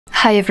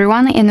Hi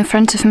everyone, in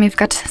front of me we've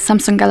got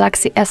Samsung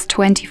Galaxy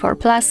S24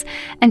 Plus,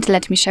 and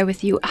let me share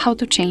with you how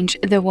to change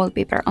the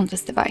wallpaper on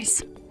this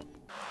device.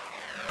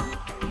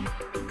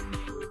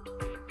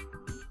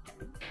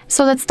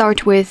 So let's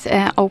start with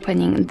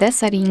opening the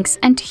settings,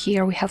 and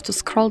here we have to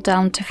scroll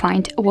down to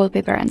find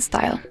wallpaper and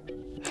style.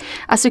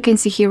 As you can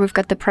see here, we've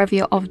got the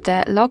preview of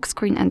the lock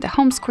screen and the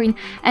home screen,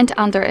 and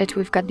under it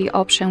we've got the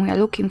option we are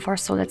looking for,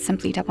 so let's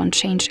simply tap on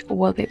change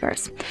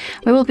wallpapers.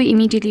 We will be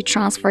immediately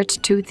transferred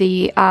to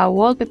the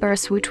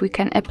wallpapers which we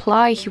can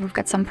apply. Here we've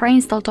got some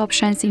pre-installed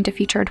options in the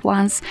featured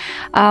ones,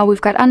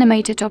 we've got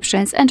animated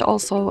options and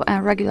also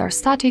regular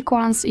static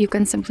ones. You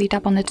can simply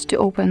tap on it to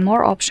open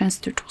more options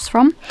to choose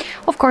from.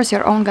 Of course,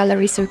 your own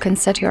gallery, so you can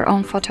set your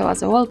own photo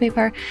as a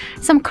wallpaper.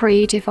 Some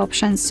creative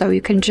options, so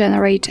you can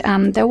generate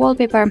the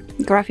wallpaper,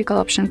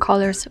 graphical option,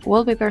 colors,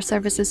 wallpaper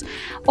services,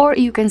 or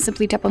you can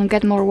simply tap on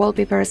get more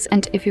wallpapers,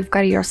 and if you've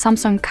got your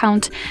Samsung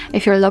account,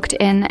 if you're logged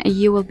in,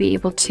 you will be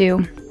able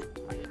to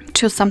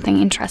choose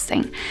something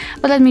interesting.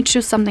 But let me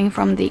choose something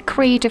from the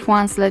creative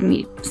ones. Let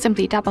me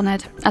simply tap on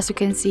it. As you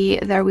can see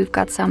there, we've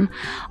got some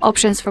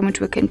options from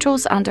which we can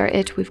choose. Under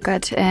it we've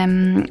got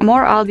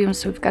more albums,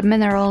 so we've got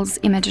minerals,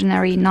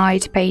 imaginary,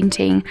 night,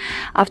 painting.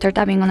 After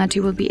tapping on it,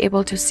 you will be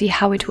able to see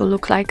how it will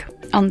look like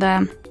on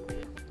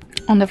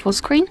the full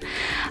screen.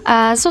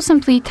 So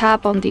simply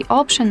tap on the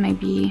option,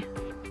 maybe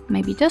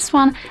this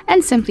one,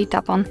 and simply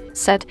tap on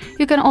set.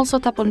 You can also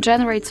tap on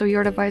generate, so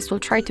your device will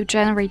try to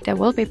generate the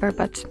wallpaper,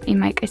 but in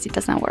my case it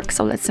doesn't work.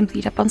 So let's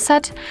simply tap on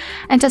set,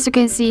 and as you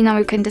can see now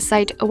you can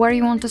decide where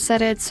you want to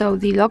set it, so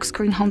the lock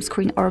screen, home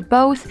screen, or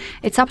both.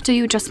 It's up to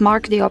you. Just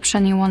mark the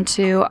option you want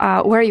to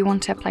where you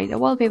want to apply the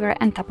wallpaper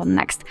and tap on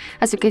next.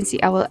 As you can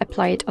see, I will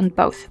apply it on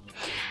both.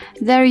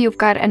 There you've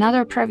got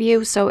another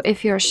preview, so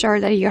if you're sure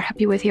that you're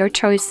happy with your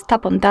choice,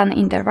 tap on done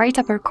in the right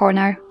upper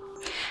corner.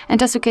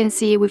 And as you can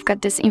see, we've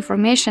got this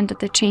information that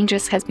the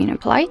changes has been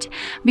applied.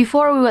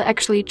 Before we will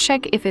actually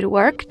check if it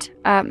worked,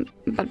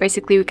 but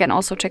basically we can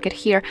also check it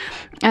here.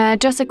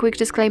 Just a quick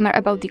disclaimer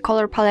about the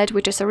color palette,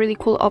 which is a really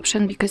cool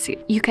option because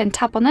you can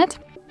tap on it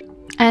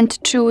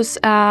and choose,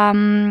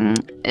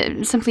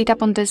 simply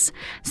tap on this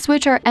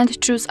switcher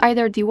and choose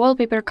either the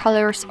wallpaper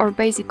colors or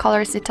basic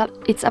colors.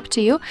 It's up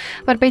to you,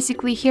 but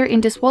basically here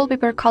in this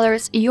wallpaper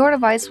colors, your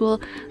device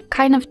will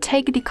kind of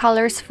take the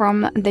colors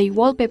from the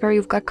wallpaper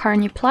you've got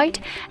currently applied,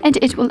 and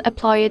it will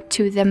apply it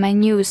to the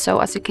menu. So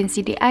as you can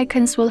see, the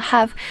icons will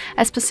have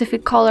a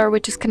specific color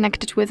which is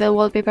connected with the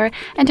wallpaper,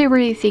 and I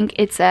really think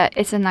it's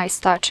a nice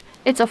touch.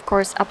 It's of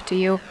course up to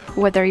you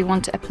whether you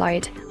want to apply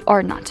it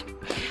or not.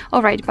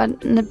 All right,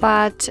 but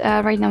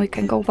right now we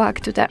can go back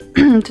to the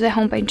to the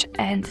homepage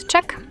and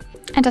check,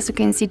 and as you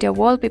can see, the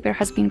wallpaper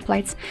has been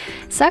applied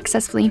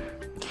successfully.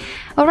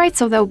 Alright,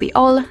 so that will be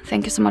all.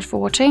 Thank you so much for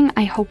watching.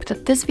 I hope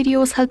that this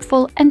video was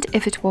helpful, and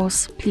if it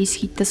was, please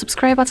hit the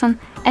subscribe button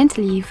and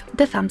leave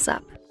the thumbs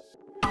up.